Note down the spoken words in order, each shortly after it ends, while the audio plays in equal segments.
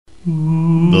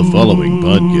The following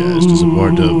podcast is a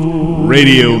part of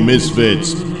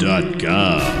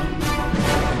RadioMisfits.com.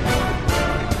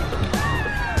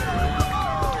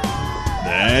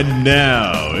 And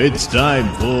now it's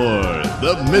time for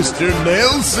the Mr.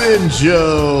 Nailsin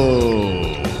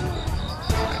Show.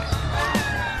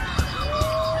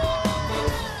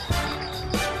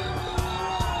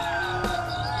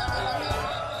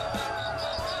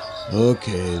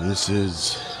 Okay, this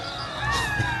is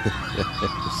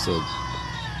episode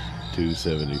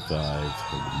 275 of the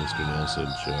Mr.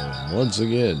 Nailsin Show. And once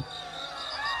again,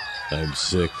 I'm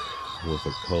sick with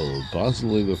a cold,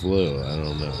 possibly the flu. I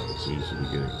don't know. It seems to be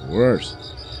getting worse.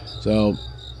 So,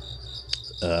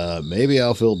 maybe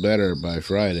I'll feel better by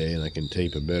Friday and I can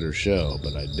tape a better show,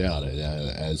 but I doubt it.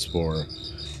 As for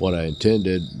what I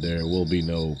intended, there will be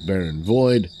no barren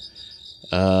void.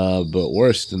 But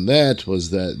worse than that was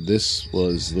that this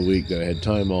was the week that I had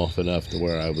time off enough to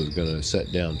where I was going to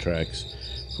set down tracks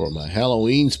for my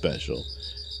Halloween special.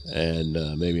 And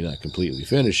maybe not completely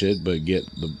finish it, but get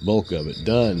the bulk of it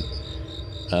done.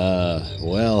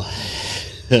 Well,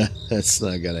 that's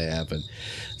not going to happen.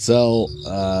 So,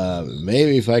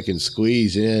 maybe if I can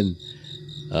squeeze in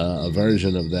a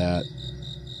version of that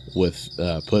with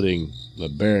putting the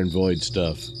barren void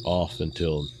stuff off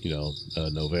until,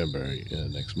 November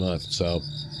next month. So,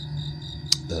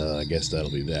 I guess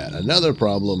that'll be that. Another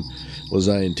problem was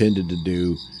I intended to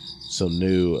do some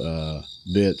new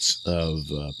bits of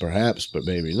perhaps, but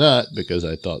maybe not, because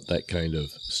I thought that kind of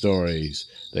stories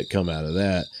that come out of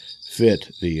that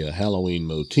fit the Halloween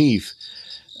motif.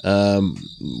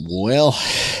 Well,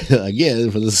 again,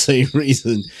 for the same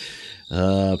reason,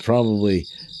 probably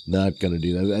not going to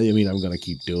do that. I mean, I'm going to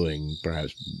keep doing,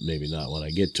 perhaps maybe not when I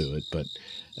get to it, but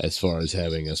as far as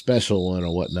having a special one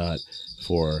or whatnot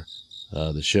for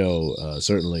the show,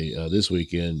 certainly this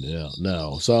weekend,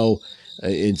 no. So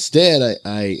instead,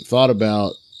 I thought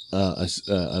about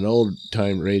an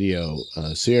old-time radio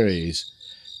series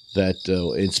that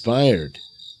inspired,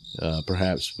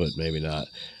 perhaps, but maybe not,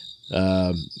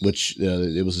 which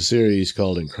it was a series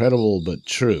called Incredible But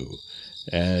True.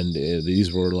 And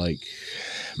these were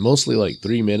mostly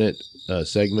 3-minute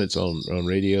segments on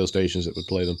radio stations that would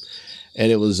play them.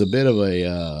 And it was a bit of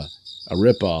a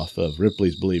ripoff of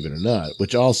Ripley's Believe It or Not,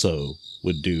 which also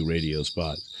would do radio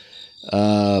spots.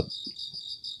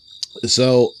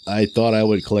 So I thought I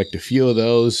would collect a few of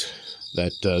those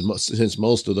that, since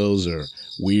most of those are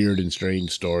weird and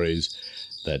strange stories,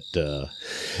 that the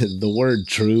word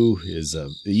true is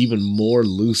even more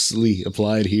loosely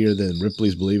applied here than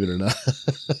Ripley's Believe It or Not.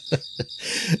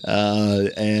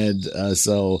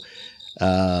 So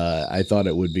I thought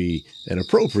it would be an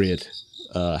appropriate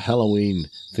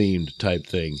Halloween-themed type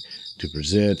thing to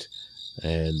present.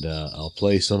 And I'll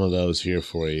play some of those here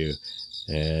for you.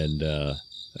 And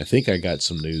I think I got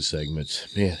some news segments.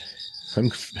 Man,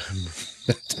 I'm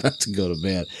about to go to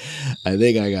bed. I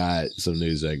think I got some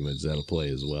news segments that'll play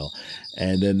as well.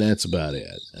 And then that's about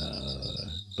it.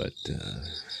 But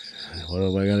what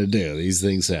am I going to do? These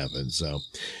things happen. So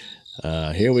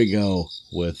here we go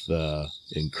with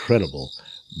Incredible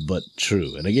But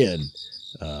True. And again,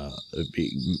 I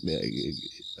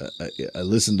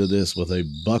listened to this with a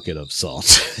bucket of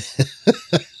salt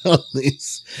on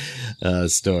these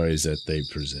stories that they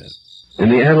present. In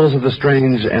the annals of the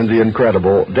strange and the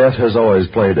incredible, death has always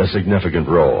played a significant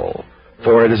role.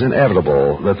 For it is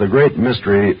inevitable that the great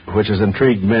mystery which has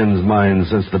intrigued men's minds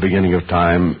since the beginning of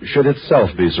time should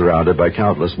itself be surrounded by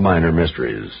countless minor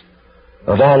mysteries.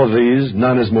 Of all of these,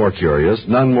 none is more curious,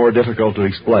 none more difficult to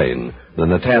explain than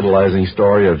the tantalizing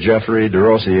story of Geoffrey de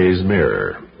Rossier's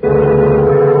mirror.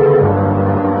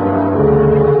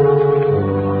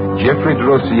 Geoffrey de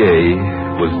Rossier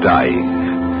was dying.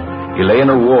 He lay in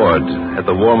a ward at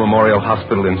the War Memorial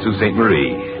Hospital in Sault Ste.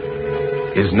 Marie.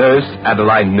 His nurse,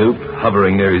 Adeline Knoop,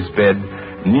 hovering near his bed,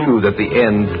 knew that the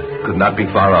end could not be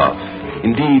far off.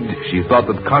 Indeed, she thought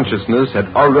that consciousness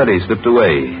had already slipped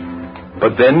away.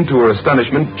 But then, to her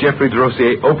astonishment, Geoffrey de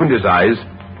Rossier opened his eyes,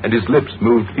 and his lips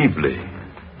moved feebly.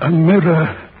 A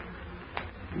mirror.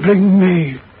 Bring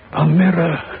me a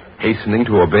mirror. Hastening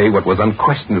to obey what was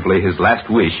unquestionably his last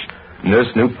wish,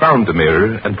 Nurse Knoop found the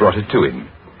mirror and brought it to him.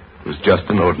 It was just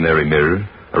an ordinary mirror,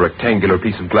 a rectangular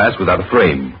piece of glass without a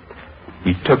frame.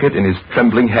 He took it in his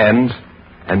trembling hands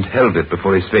and held it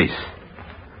before his face.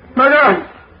 Madame,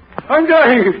 I'm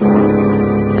dying.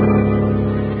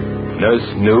 Nurse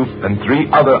Knoop and 3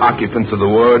 other occupants of the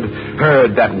ward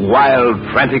heard that wild,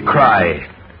 frantic cry.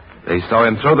 They saw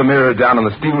him throw the mirror down on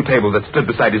the steel table that stood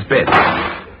beside his bed.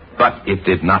 But it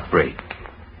did not break.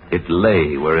 It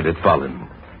lay where it had fallen.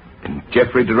 And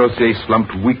Geoffrey de Rossier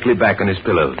slumped weakly back on his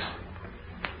pillows.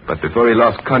 But before he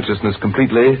lost consciousness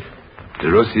completely, de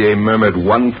Rossier murmured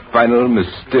one final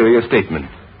mysterious statement.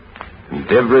 And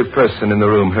every person in the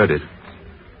room heard it.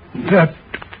 That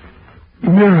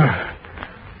mirror,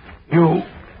 you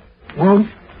won't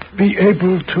be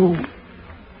able to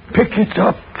pick it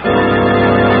up.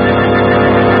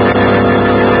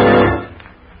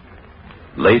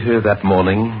 Later that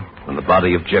morning, when the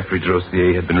body of Geoffrey de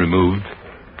Rossier had been removed,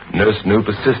 Nurse Snoop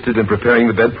assisted in preparing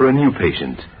the bed for a new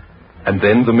patient. And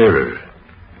then the mirror,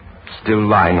 still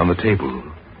lying on the table,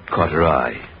 caught her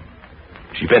eye.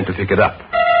 She bent to pick it up.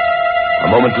 A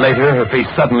moment later, her face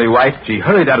suddenly white, she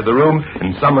hurried out of the room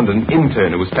and summoned an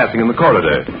intern who was passing in the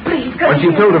corridor. When she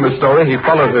told him her story, he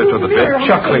followed her to the bed,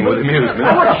 chuckling with amusement.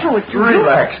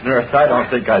 Relax, nurse. I don't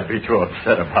think I'd be too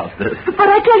upset about this. But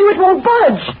I tell you, it won't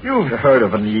budge. You've heard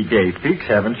of an E-Day fix,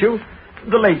 haven't you?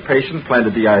 The late patient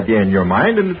planted the idea in your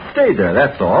mind, and it stayed there,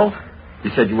 that's all. You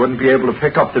said you wouldn't be able to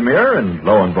pick up the mirror, and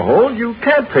lo and behold, you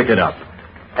can't pick it up.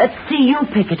 Let's see you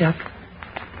pick it up.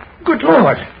 Good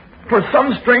Lord. For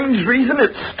some strange reason,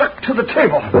 it's stuck to the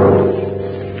table.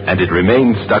 And it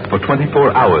remained stuck for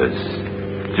 24 hours.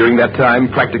 During that time,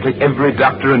 practically every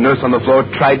doctor and nurse on the floor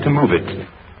tried to move it.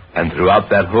 And throughout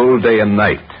that whole day and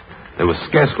night, there was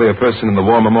scarcely a person in the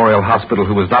War Memorial Hospital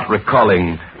who was not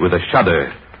recalling, with a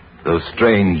shudder, those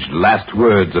strange last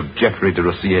words of Geoffrey de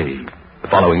Rossier. The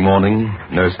following morning,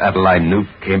 Nurse Adeline Knoop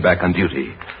came back on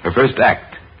duty. Her first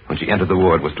act, when she entered the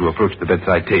ward, was to approach the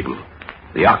bedside table.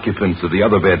 The occupants of the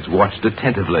other beds watched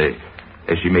attentively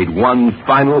as she made one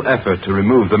final effort to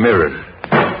remove the mirror.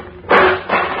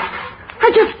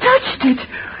 I just touched it.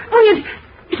 Why,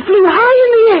 it flew high in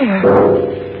the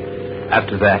air.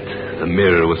 After that, the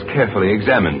mirror was carefully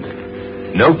examined.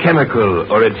 No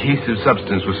chemical or adhesive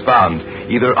substance was found,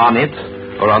 either on it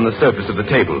or on the surface of the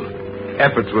table.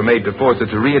 Efforts were made to force it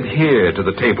to readhere to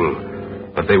the table,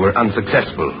 but they were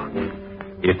unsuccessful.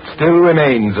 It still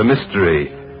remains a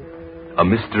mystery. A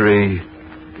mystery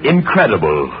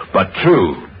incredible but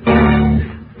true.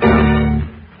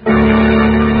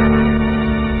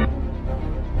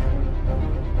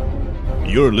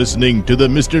 You're listening to the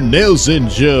Mr. Nailsin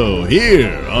Show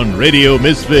here on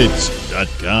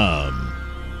RadioMisfits.com.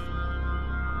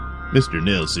 Mr.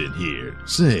 Nailsin here.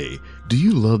 Say, do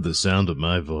you love the sound of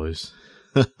my voice?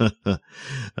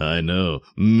 I know,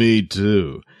 me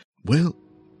too. Well,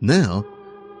 now,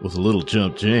 with a little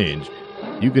chump change,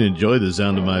 you can enjoy the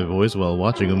sound of my voice while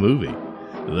watching a movie.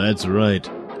 That's right.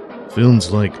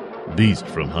 Films like Beast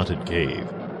from Haunted Cave.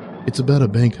 It's about a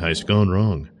bank heist gone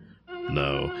wrong.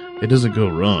 No, it doesn't go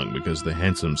wrong because the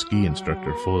handsome ski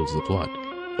instructor foils the plot,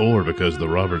 or because the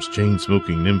robber's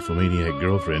chain-smoking nymphomaniac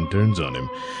girlfriend turns on him.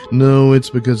 No, it's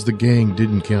because the gang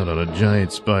didn't count on a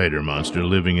giant spider monster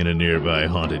living in a nearby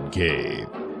haunted cave.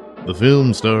 The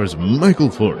film stars Michael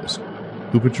Forrest,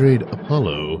 who portrayed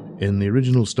Apollo in the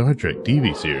original Star Trek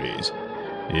TV series.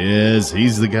 Yes,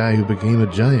 he's the guy who became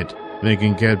a giant,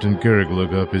 making Captain Kirk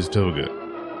look up his toga.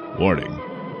 Warning,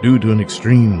 due to an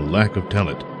extreme lack of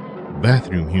talent,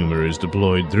 bathroom humor is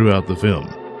deployed throughout the film.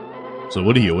 So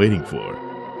what are you waiting for?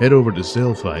 Head over to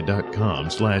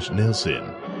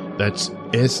sellfy.com/Nailsin. That's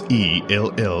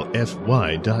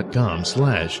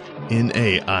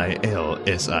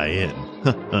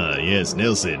sellfy.com/Nailsin. Yes,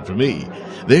 Nailsin for me.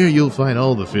 There you'll find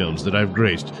all the films that I've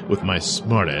graced with my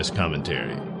smartass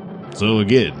commentary. So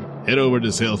again, head over to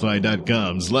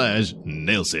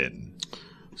sellfy.com/Nailsin.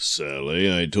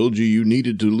 Sally, I told you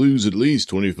needed to lose at least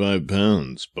 25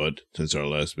 pounds, but since our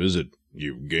last visit,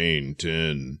 you've gained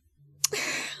 10.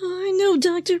 I know,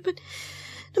 Doctor, but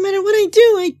no matter what I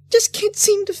do, I just can't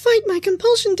seem to fight my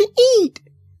compulsion to eat.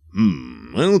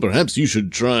 Well, perhaps you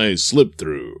should try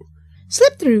Slip-Through.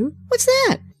 Slip-Through? What's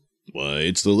that? Why,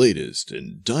 it's the latest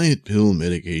in diet pill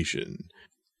medication.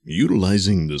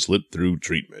 Utilizing the Slip-Through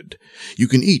treatment, you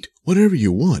can eat whatever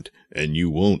you want, and you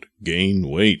won't gain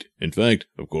weight. In fact,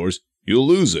 of course, you'll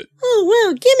lose it. Oh,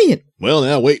 well, give me it. Well,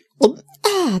 now, wait.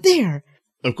 There.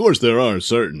 Of course, there are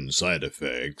certain side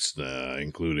effects,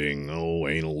 including,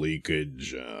 anal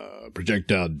leakage,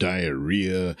 projectile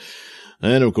diarrhea,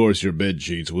 and of course your bed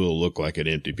sheets will look like an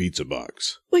empty pizza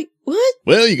box. Wait, what?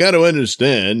 Well, you gotta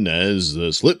understand, as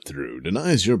the slip-through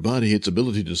denies your body its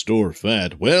ability to store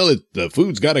fat, well, the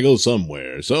food's gotta go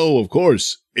somewhere, so, of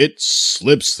course, it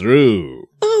slips through.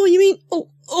 Oh, you mean,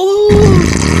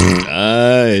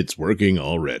 It's working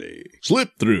already.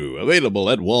 Slip-Through, available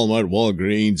at Walmart,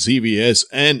 Walgreens, CVS,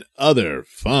 and other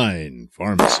fine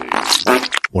pharmacies.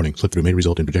 Warning, slip-through may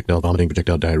result in projectile vomiting,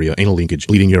 projectile diarrhea, anal leakage,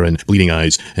 bleeding urine, bleeding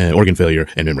eyes, organ failure,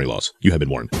 and memory loss. You have been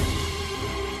warned.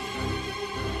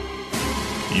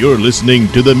 You're listening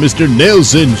to the Mr.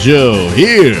 Nailsin Show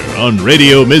here on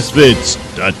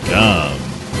RadioMisfits.com.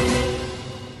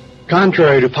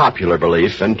 Contrary to popular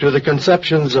belief and to the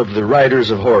conceptions of the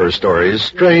writers of horror stories,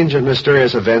 strange and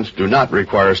mysterious events do not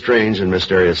require strange and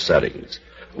mysterious settings.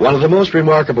 One of the most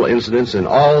remarkable incidents in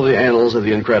all the annals of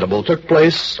the incredible took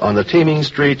place on the teeming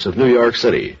streets of New York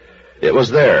City. It was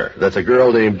there that the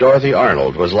girl named Dorothy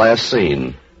Arnold was last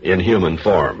seen in human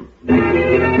form.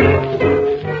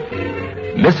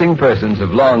 Missing persons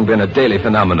have long been a daily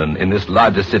phenomenon in this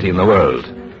largest city in the world.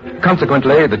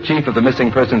 Consequently, the chief of the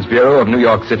Missing Persons Bureau of New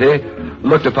York City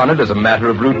looked upon it as a matter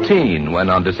of routine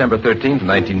when on December 13th,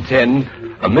 1910,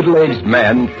 a middle-aged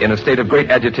man in a state of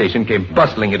great agitation came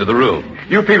bustling into the room.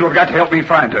 You people have got to help me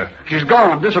find her. She's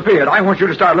gone, disappeared. I want you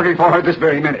to start looking for her this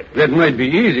very minute. That might be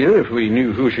easier if we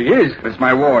knew who she is. It's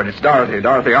my ward. It's Dorothy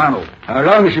Arnold. How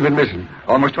long has she been missing?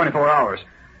 Almost 24 hours.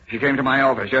 She came to my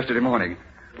office yesterday morning.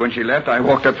 When she left, I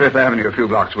walked up Fifth Avenue a few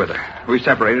blocks with her. We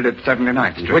separated at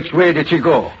 79th Street. Which way did she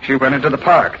go? She went into the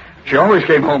park. She always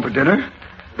came home for dinner,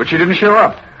 but she didn't show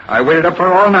up. I waited up for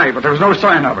her all night, but there was no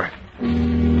sign of her.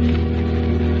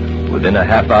 Within a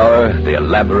half hour, the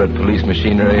elaborate police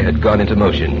machinery had gone into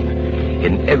motion.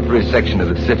 In every section of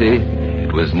the city,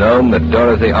 it was known that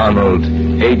Dorothy Arnold,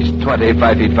 aged 20,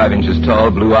 5 feet 5 inches tall,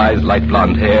 blue eyes, light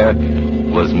blonde hair,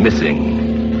 was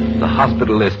missing. The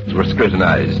hospital lists were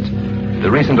scrutinized. The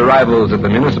recent arrivals at the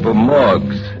municipal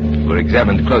morgues were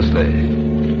examined closely.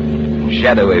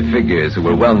 Shadowy figures who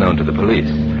were well known to the police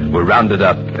were rounded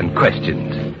up and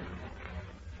questioned.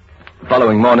 The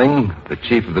following morning, the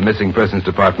chief of the Missing Persons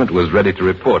Department was ready to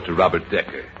report to Robert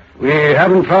Decker. We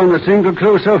haven't found a single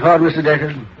clue so far, Mr.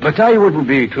 Decker. But I wouldn't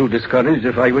be too discouraged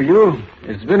if I were you.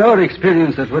 It's been our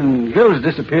experience that when girls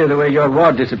disappear the way your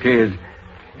ward disappeared,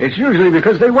 it's usually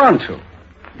because they want to.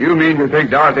 You mean you think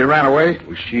Dorothy ran away?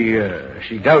 She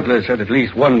doubtless had at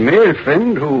least one male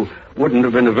friend who wouldn't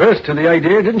have been averse to the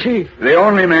idea, didn't she? The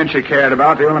only man she cared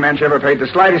about, the only man she ever paid the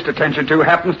slightest attention to,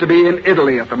 happens to be in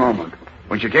Italy at the moment.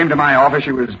 When she came to my office,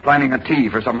 she was planning a tea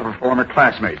for some of her former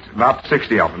classmates, about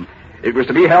 60 of them. It was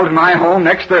to be held in my home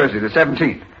next Thursday, the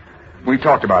 17th. We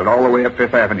talked about it all the way up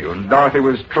Fifth Avenue, and Dorothy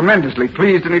was tremendously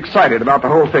pleased and excited about the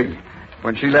whole thing.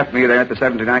 When she left me there at the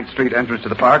 79th Street entrance to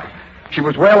the park, she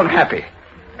was well and happy.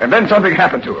 And then something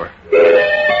happened to her.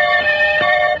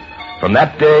 From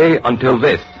that day until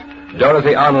this,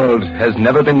 Dorothy Arnold has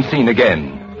never been seen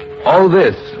again. All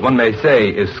this, one may say,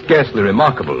 is scarcely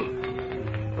remarkable.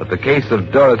 But the case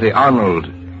of Dorothy Arnold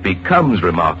becomes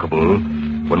remarkable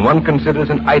when one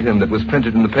considers an item that was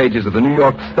printed in the pages of the New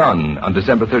York Sun on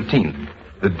December 13th,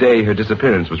 the day her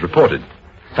disappearance was reported.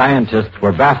 Scientists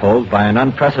were baffled by an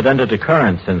unprecedented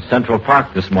occurrence in Central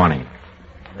Park this morning.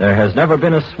 There has never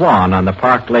been a swan on the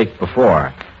park lake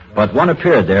before, but one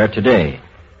appeared there today.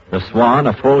 The swan,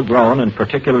 a full-grown and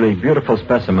particularly beautiful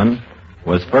specimen,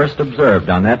 was first observed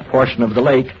on that portion of the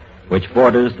lake which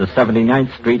borders the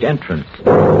 79th Street entrance.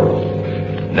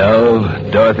 No,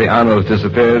 Dorothy Arnold's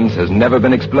disappearance has never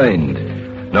been explained,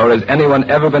 nor has anyone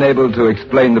ever been able to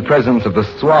explain the presence of the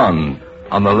swan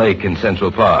on the lake in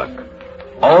Central Park.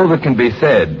 All that can be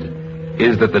said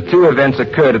is that the two events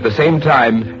occurred at the same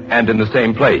time and in the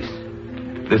same place.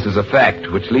 This is a fact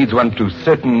which leads one to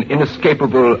certain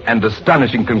inescapable and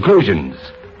astonishing conclusions.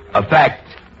 A fact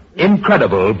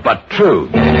incredible but true.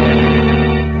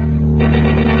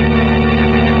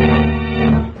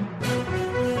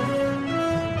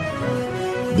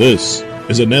 This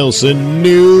is a Nailsin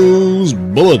News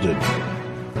Bulletin.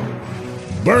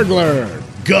 Burglar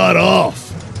got off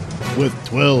with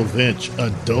 12-inch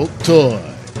adult toy.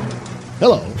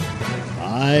 Hello,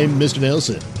 I'm Mr.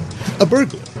 Nailsin. A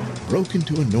burglar broke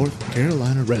into a North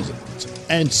Carolina residence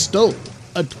and stole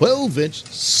a 12-inch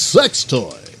sex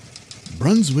toy.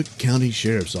 Brunswick County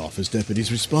Sheriff's Office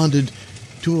deputies responded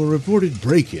to a reported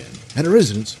break-in at a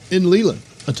residence in Leland,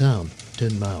 a town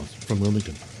 10 miles from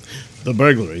Wilmington. The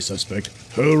burglary suspect,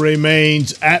 who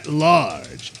remains at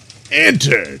large,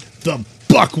 entered the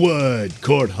Buckwood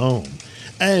court home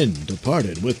and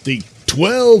departed with the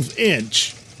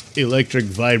 12-inch electric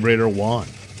vibrator wand,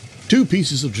 2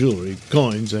 pieces of jewelry,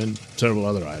 coins, and several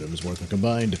other items worth a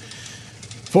combined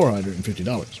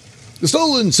 $450. The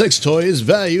stolen sex toy is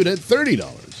valued at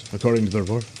 $30, according to the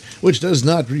report, which does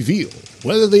not reveal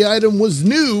whether the item was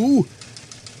new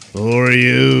or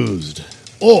used,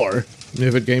 or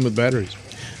if it came with batteries.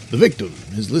 The victim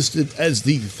is listed as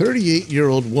the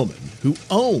 38-year-old woman who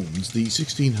owns the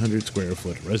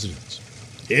 1,600-square-foot residence.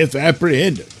 If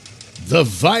apprehended, the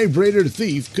vibrator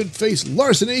thief could face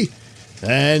larceny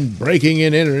and breaking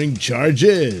and entering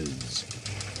charges.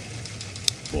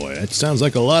 Boy, that sounds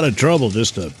like a lot of trouble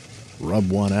just to rub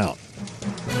one out.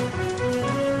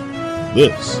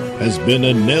 This has been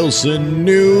a Nailsin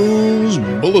News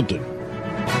Bulletin.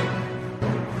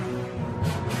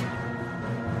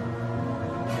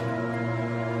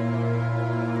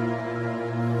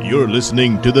 You're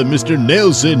listening to the Mr.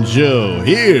 Nailsin Show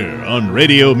here on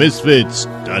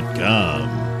RadioMisfits.com.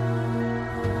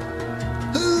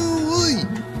 Holy,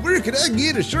 where could I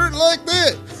get a shirt like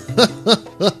that?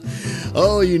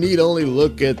 Oh, you need only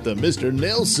look at the Mr.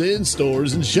 Nailsin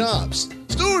stores and shops.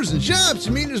 Stores and shops?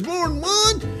 You mean there's more than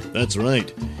one? That's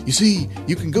right. You see,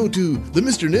 you can go to the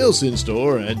Mr. Nailsin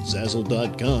store at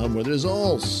Zazzle.com where there's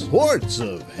all sorts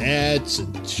of hats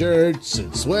and shirts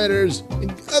and sweaters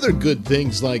and other good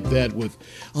things like that with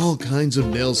all kinds of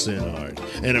Nailsin art.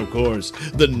 And of course,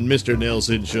 the Mr.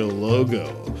 Nailsin Show logo.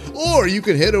 Or you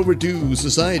can head over to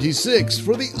Society 6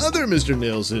 for the other Mr.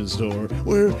 Nailsin store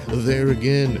where there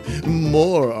again,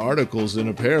 more articles and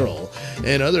apparel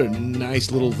and other nice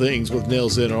little things with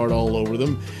Nailsin art all over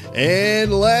them.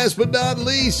 And last but not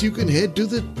least, you can head to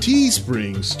the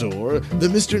Teespring store, the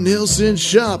Mr. Nailsin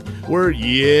shop, where,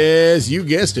 yes, you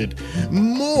guessed it,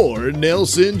 more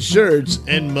Nailsin shirts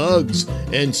and mugs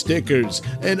and stickers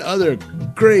and other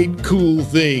great cool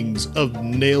things of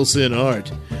Nailsin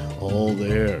art. All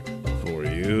there for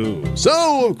you.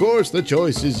 So, of course, the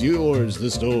choice is yours.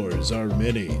 The stores are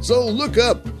many. So look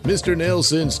up Mr.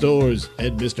 Nailsin stores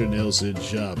at Mr. Nailsin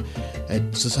shop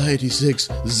at Society 6,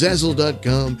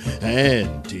 Zazzle.com,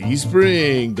 and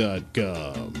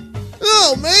Teespring.com.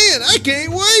 Oh, man, I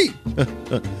can't wait!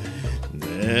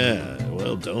 Yeah,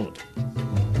 well, don't.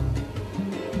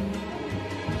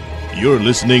 You're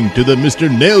listening to the Mr.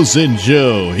 Nailsin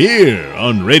Show here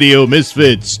on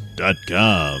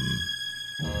RadioMisfits.com.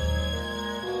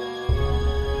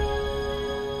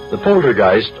 The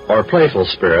poltergeist, or playful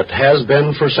spirit, has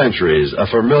been for centuries a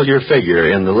familiar figure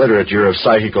in the literature of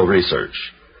psychical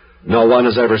research. No one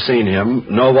has ever seen him,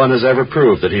 no one has ever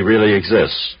proved that he really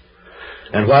exists.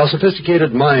 And while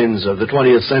sophisticated minds of the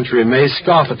 20th century may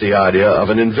scoff at the idea of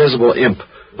an invisible imp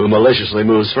who maliciously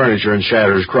moves furniture and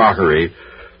shatters crockery,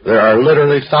 there are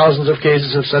literally thousands of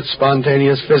cases of such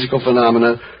spontaneous physical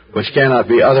phenomena which cannot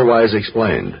be otherwise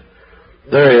explained.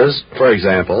 There is, for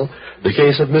example, the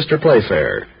case of Mr.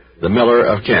 Playfair, the miller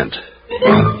of Kent.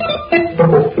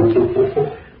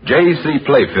 J.C.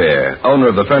 Playfair, owner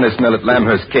of the furnace mill at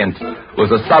Lamhurst, Kent,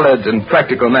 was a solid and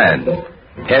practical man.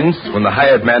 Hence, when the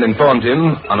hired man informed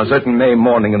him, on a certain May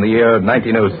morning in the year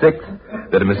 1906,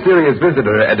 that a mysterious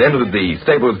visitor had entered the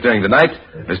stables during the night,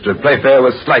 Mr. Playfair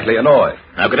was slightly annoyed.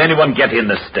 How could anyone get in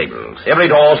the stables? Every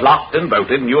door's locked and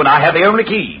bolted, and you and I have the only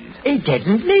keys. He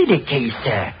didn't need a key,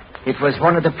 sir. It was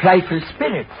one of the playful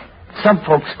spirits. Some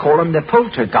folks call him the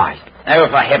poltergeist. Oh,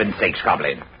 for heaven's sake,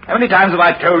 Scroblin. How many times have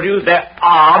I told you there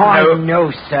are no... I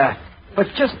know, sir. But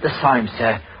just the same,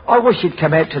 sir, I wish you'd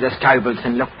come out to the stables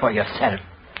and look for yourself.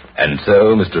 And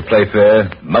so Mr.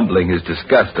 Playfair, mumbling his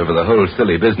disgust over the whole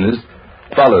silly business,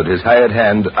 followed his hired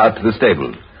hand out to the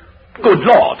stables. Good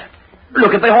Lord.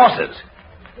 Look at the horses.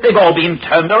 They've all been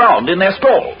turned around in their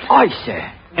stalls. Aye,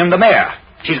 sir. And the mare,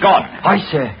 she's gone. Aye,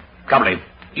 sir. Scroblin,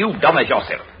 you've done it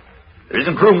yourself. There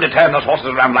isn't room to turn those horses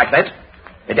around like that.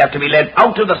 They'd have to be led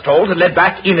out of the stalls and led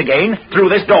back in again through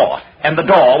this door. And the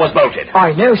door was bolted.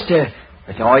 I know, sir.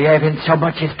 But I haven't so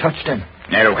much as touched them.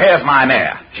 Now, here's my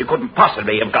mare. She couldn't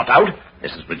possibly have got out.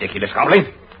 This is ridiculous, Scroblin.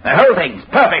 The whole thing's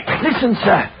perfect. Listen,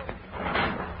 sir.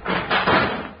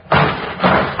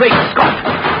 Great Scott!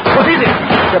 What is it?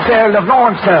 The barrel of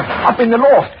lawn, sir. Up in the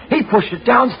loft. He pushed it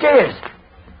downstairs.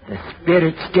 The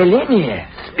spirit's still in here.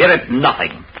 Spirit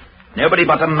nothing. Nobody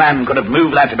but a man could have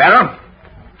moved that barrel.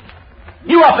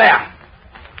 You up there!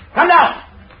 Come down!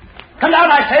 Come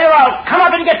down, I say, or I'll come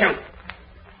up and get you!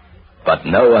 But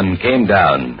no one came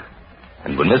down.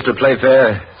 And when Mr.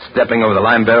 Playfair, stepping over the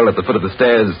lime barrel at the foot of the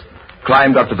stairs,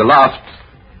 climbed up to the loft,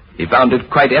 he found it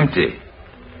quite empty.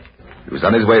 He was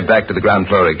on his way back to the ground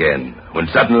floor again, when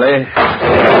suddenly...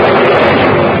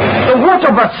 The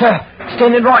water butt, sir!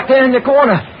 Standing right there in the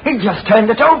corner. He just turned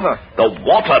it over. The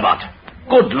water butt?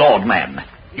 Good Lord, man.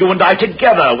 You and I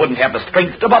together wouldn't have the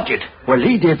strength to budge it. Well,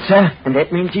 he did, sir. And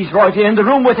that means he's right here in the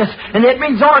room with us. And that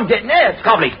means I'm getting out.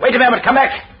 Cobley, wait a moment. Come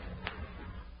back.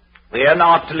 We're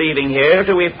not leaving here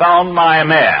till we've found my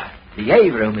mare. The hay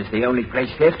room is the only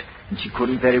place left. And she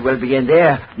couldn't very well be in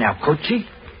there. Now, could she?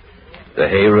 The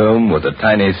hay room was a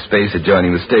tiny space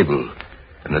adjoining the stable.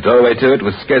 And the doorway to it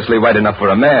was scarcely wide enough for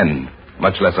a man,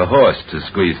 much less a horse, to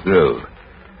squeeze through.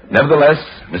 Nevertheless,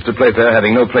 Mr. Playfair,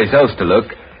 having no place else to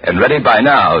look, and ready by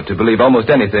now to believe almost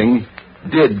anything,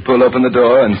 did pull open the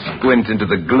door and squint into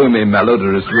the gloomy,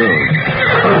 malodorous room.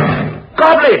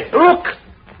 Cobley, look!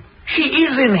 She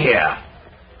is in here.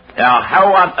 Now,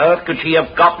 how on earth could she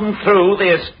have gotten through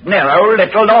this narrow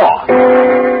little door?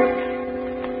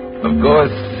 Of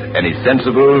course, any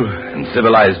sensible and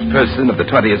civilized person of the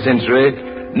 20th century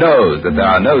knows that there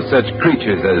are no such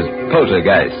creatures as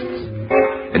poltergeists.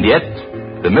 And yet,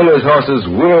 the miller's horses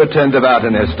were turned about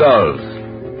in their stalls,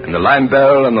 and the lime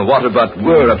barrel and the water butt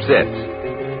were upset,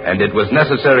 and it was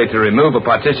necessary to remove a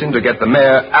partition to get the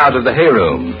mare out of the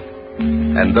hayroom.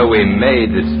 And though we may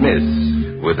dismiss,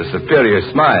 with a superior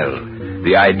smile,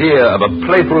 the idea of a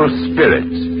playful spirit,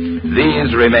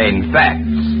 these remain facts.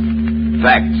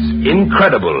 Facts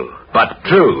incredible, but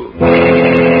true.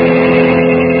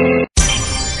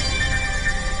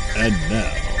 And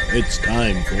now, it's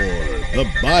time for the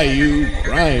Bayou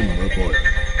Crime Report.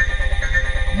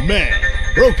 Man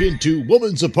broke into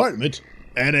woman's apartment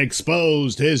and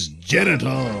exposed his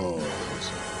genitals.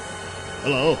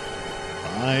 Hello,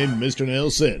 I'm Mr.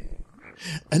 Nailsin.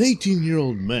 An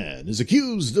 18-year-old man is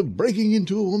accused of breaking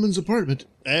into a woman's apartment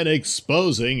and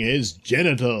exposing his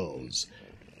genitals.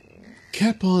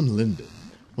 Capon Linden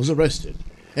was arrested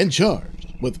and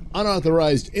charged with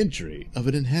unauthorized entry of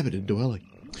an inhabited dwelling.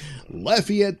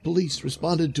 Lafayette police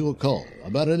responded to a call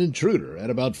about an intruder at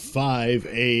about 5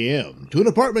 a.m. to an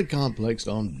apartment complex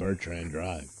on Bertrand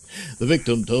Drive. The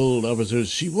victim told officers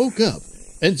she woke up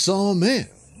and saw a man,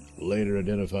 later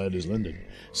identified as Linden,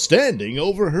 standing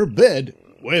over her bed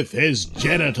with his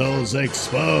genitals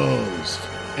exposed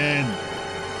and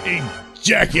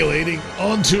ejaculating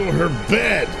onto her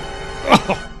bed.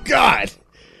 Oh, God!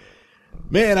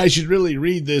 Man, I should really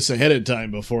read this ahead of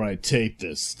time before I tape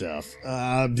this stuff.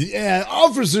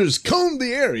 Officers combed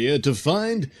the area to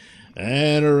find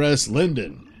and arrest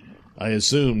Linden. I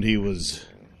assumed he was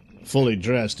fully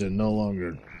dressed and no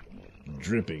longer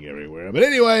dripping everywhere. But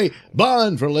anyway,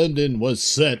 bond for Linden was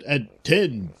set at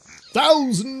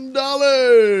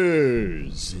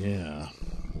 $10,000. Yeah,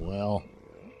 well,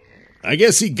 I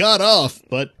guess he got off,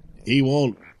 but he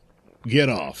won't get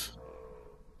off.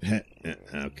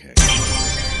 Okay.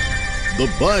 The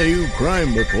Bayou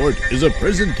Crime Report is a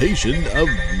presentation of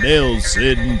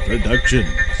Nailsin Productions.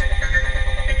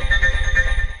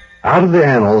 Out of the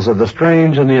annals of the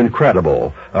strange and the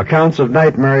incredible, accounts of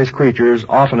nightmarish creatures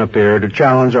often appear to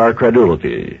challenge our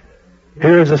credulity.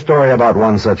 Here is a story about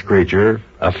one such creature,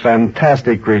 a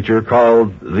fantastic creature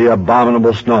called the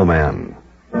abominable snowman.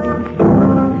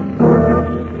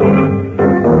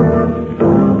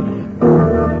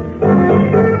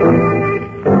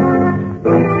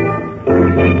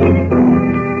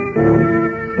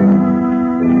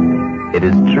 It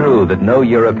is true that no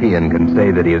European can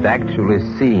say that he has actually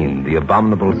seen the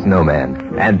abominable snowman,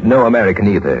 and no American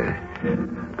either.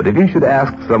 But if you should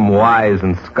ask some wise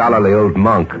and scholarly old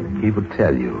monk, he would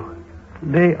tell you.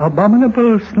 The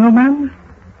abominable snowman?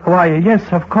 Why, yes,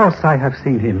 of course I have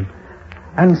seen him.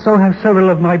 And so have several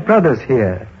of my brothers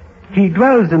here. He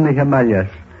dwells in the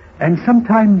Himalayas, and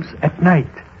sometimes at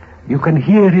night you can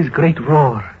hear his great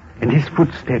roar and his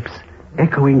footsteps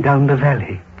echoing down the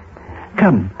valley.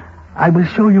 Come, I will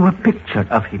show you a picture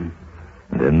of him.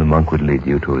 Then the monk would lead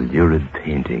you to a lurid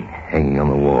painting hanging on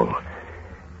the wall,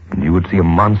 and you would see a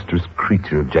monstrous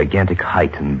creature of gigantic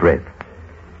height and breadth.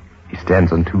 He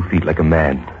stands on 2 feet like a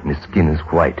man, and his skin is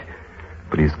white,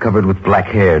 but he is covered with black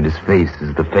hair, and his face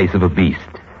is the face of a beast.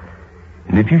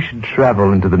 And if you should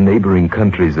travel into the neighboring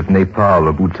countries of Nepal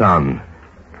or Bhutan,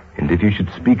 and if you should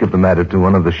speak of the matter to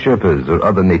one of the Sherpas or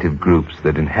other native groups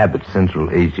that inhabit Central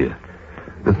Asia,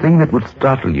 the thing that would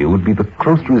startle you would be the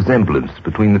close resemblance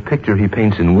between the picture he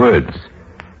paints in words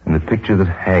and the picture that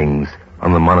hangs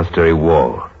on the monastery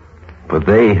wall. For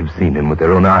they have seen him with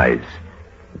their own eyes,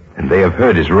 and they have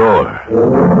heard his roar.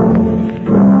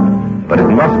 But it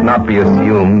must not be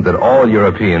assumed that all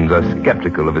Europeans are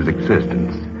skeptical of his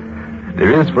existence.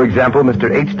 There is, for example, Mr.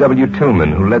 H.W.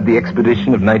 Tillman, who led the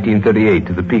expedition of 1938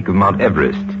 to the peak of Mount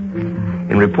Everest.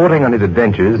 In reporting on his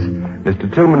adventures, Mr.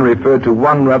 Tillman referred to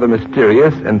one rather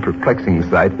mysterious and perplexing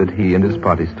sight that he and his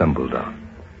party stumbled on.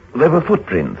 There were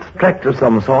footprints, tracked of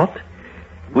some sort.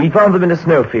 We found them in a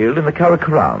snowfield in the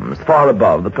Karakorams, far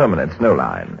above the permanent snow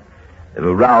line. They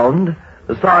were round,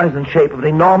 the size and shape of an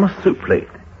enormous soup plate.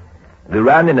 They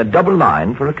ran in a double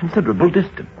line for a considerable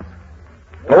distance.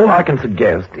 All I can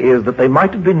suggest is that they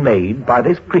might have been made by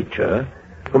this creature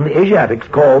whom the Asiatics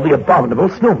call the abominable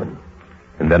snowman.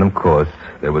 And then, of course,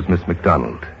 there was Miss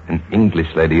MacDonald, an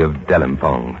English lady of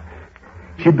Dalimpong.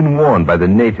 She had been warned by the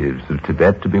natives of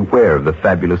Tibet to beware of the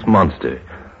fabulous monster.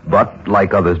 But,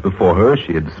 like others before her,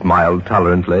 she had smiled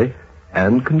tolerantly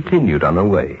and continued on her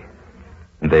way.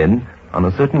 And then, on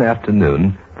a certain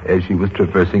afternoon, as she was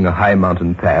traversing a high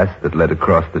mountain pass that led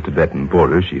across the Tibetan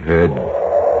border, she heard...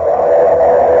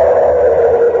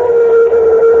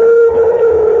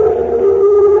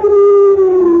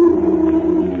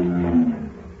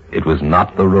 It was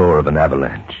not the roar of an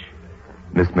avalanche.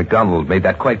 Miss MacDonald made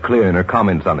that quite clear in her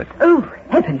comments on it. Oh,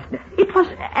 heavens. It was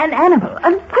an animal,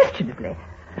 unquestionably.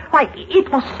 Why,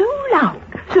 it was so loud,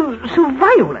 so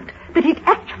violent, that it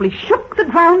actually shook the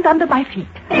ground under my feet.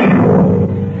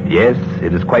 Yes,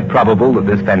 it is quite probable that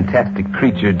this fantastic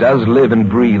creature does live and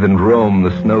breathe and roam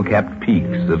the snow-capped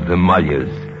peaks of the Himalayas.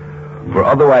 For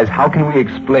otherwise, how can we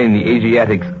explain the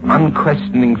Asiatics'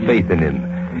 unquestioning faith in him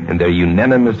and their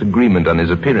unanimous agreement on his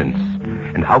appearance?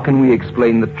 And how can we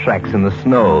explain the tracks in the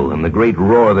snow and the great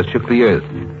roar that shook the earth?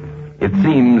 It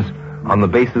seems, on the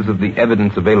basis of the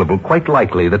evidence available, quite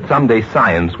likely that someday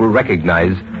science will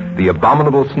recognize the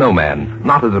abominable snowman,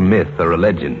 not as a myth or a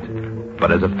legend,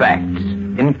 but as a fact.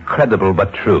 Incredible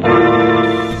but true.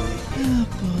 Oh,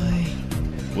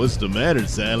 boy. What's the matter,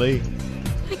 Sally?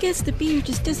 I guess the beer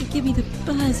just doesn't give me the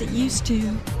buzz it used to.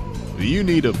 You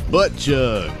need a butt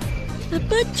chug. A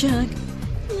butt chug?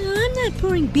 No, I'm not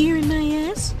pouring beer in my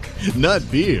ass. Not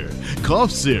beer.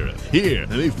 Cough syrup. Here,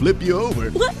 let me flip you over.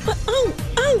 What? Oh,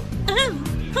 ow.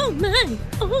 Oh, my.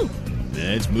 Oh.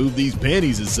 Let's move these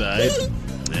panties aside.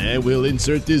 And we'll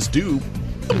insert this tube.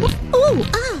 Ooh.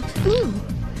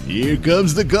 Here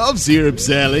comes the cough syrup,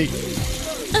 Sally.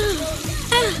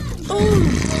 Oh.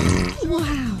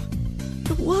 Wow.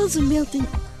 The walls are melting.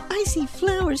 I see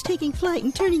flowers taking flight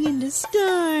and turning into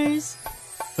stars.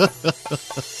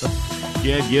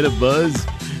 Can't get a buzz?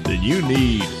 Then you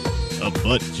need a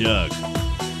butt chug.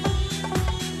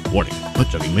 Warning, butt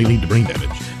chugging may lead to brain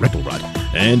damage, rectal rot,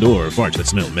 and or farts that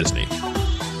smell menacing.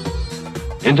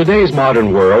 In today's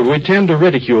modern world, we tend to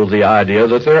ridicule the idea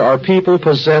that there are people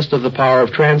possessed of the power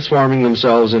of transforming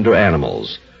themselves into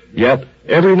animals. Yet,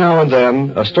 every now and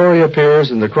then, a story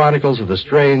appears in the chronicles of the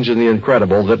strange and the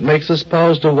incredible that makes us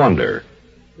pause to wonder.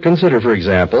 Consider, for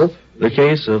example, the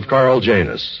case of Carl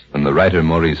Janus. When the writer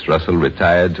Maurice Russell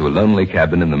retired to a lonely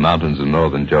cabin in the mountains of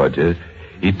northern Georgia,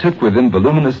 he took with him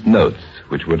voluminous notes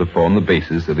which were to form the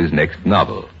basis of his next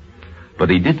novel. But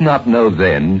he did not know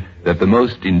then that the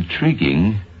most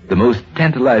intriguing, the most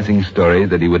tantalizing story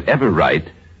that he would ever write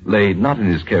lay not in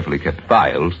his carefully kept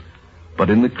files, but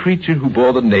in the creature who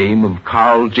bore the name of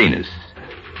Carl Janus.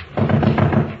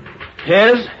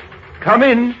 Yes? Come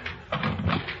in.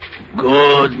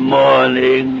 Good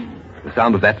morning. The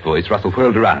sound of that voice, Russell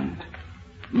whirled around.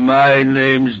 My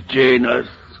name's Janus.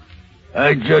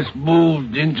 I just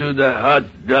moved into the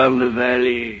hut down the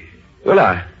valley.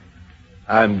 Well,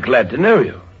 I'm glad to know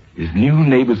you. His new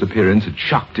neighbor's appearance had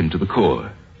shocked him to the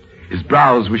core. His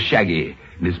brows were shaggy,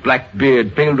 and his black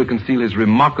beard failed to conceal his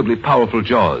remarkably powerful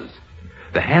jaws.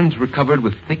 The hands were covered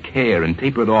with thick hair and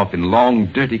tapered off in long,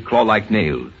 dirty, claw-like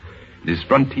nails. And his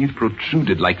front teeth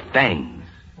protruded like fangs.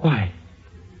 Why,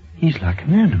 he's like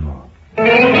an animal.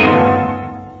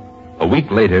 A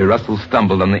week later, Russell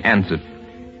stumbled on the answer.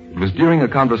 It was during a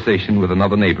conversation with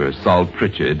another neighbor, Saul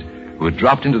Pritchard, who had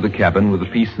dropped into the cabin with a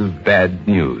piece of bad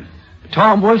news.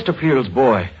 Tom Westerfield's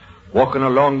boy, walking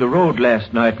along the road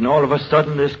last night, and all of a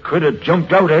sudden this critter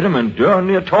jumped out at him and darn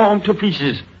near tore him to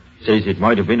pieces. Says it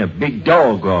might have been a big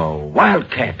dog or a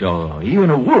wildcat or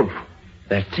even a wolf.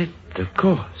 That's it, of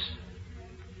course.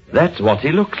 That's what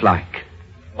he looks like.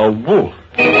 A wolf.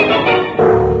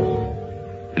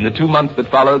 In the 2 months that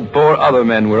followed, 4 other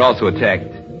men were also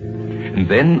attacked. And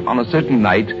then, on a certain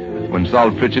night, when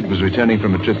Saul Pritchard was returning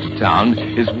from a trip to town,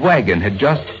 his wagon had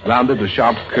just rounded a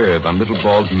sharp curve on Little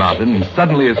Bald Mountain, and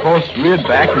suddenly his horse reared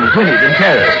back and whinnied in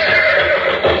terror.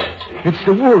 It's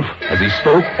the wolf. As he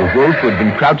spoke, the wolf, who had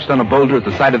been crouched on a boulder at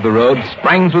the side of the road,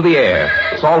 sprang through the air.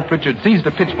 Saul Pritchard seized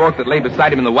a pitchfork that lay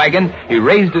beside him in the wagon. He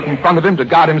raised it in front of him to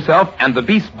guard himself, and the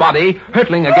beast's body,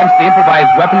 hurtling against the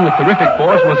improvised weapon with terrific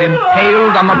force, was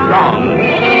impaled on the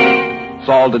prong.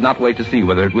 Saul did not wait to see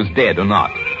whether it was dead or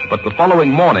not. But the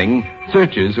following morning,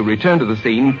 searchers who returned to the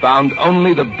scene found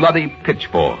only the bloody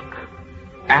pitchfork.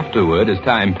 Afterward, as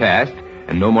time passed,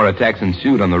 and no more attacks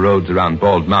ensued on the roads around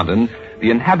Bald Mountain, the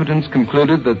inhabitants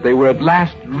concluded that they were at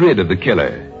last rid of the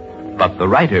killer. But the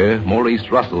writer, Maurice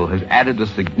Russell, has added a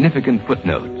significant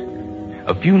footnote.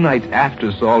 A few nights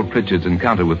after Saul Pritchard's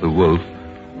encounter with the wolf,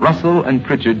 Russell and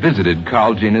Pritchard visited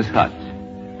Carl Janus' hut.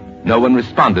 No one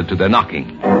responded to their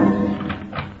knocking.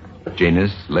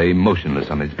 Janus lay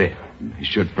motionless on his bed. His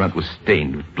shirt front was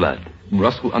stained with blood.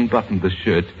 Russell unbuttoned the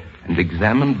shirt and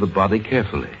examined the body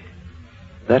carefully.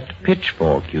 That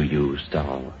pitchfork you used,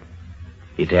 Saul.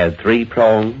 It had 3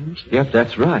 prongs? Yes,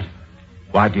 that's right.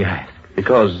 Why do you ask?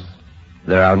 Because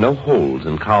there are no holes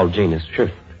in Carl Janus'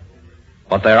 shirt.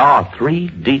 But there are 3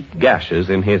 deep gashes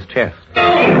in his chest.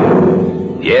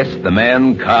 Yes, the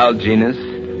man, Carl Janus,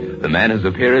 the man whose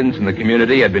appearance in the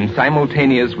community had been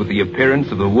simultaneous with the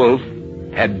appearance of the wolf,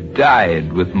 had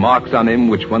died with marks on him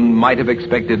which one might have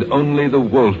expected only the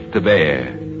wolf to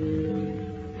bear.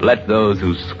 Let those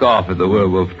who scoff at the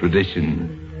werewolf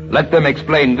tradition, let them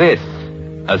explain this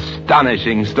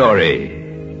astonishing story.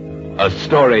 A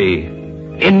story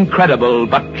incredible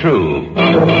but true.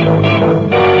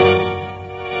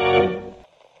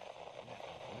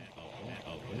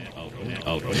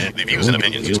 The views and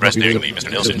opinions expressed during the Mr.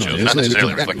 Nailsin show do not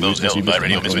necessarily reflect those held by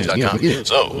RadioMisfits.com.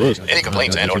 So, any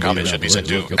complaints and or comments should be sent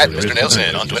to @Mr.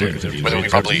 Nailsin on Twitter, where they will be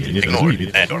promptly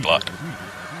ignored and or blocked.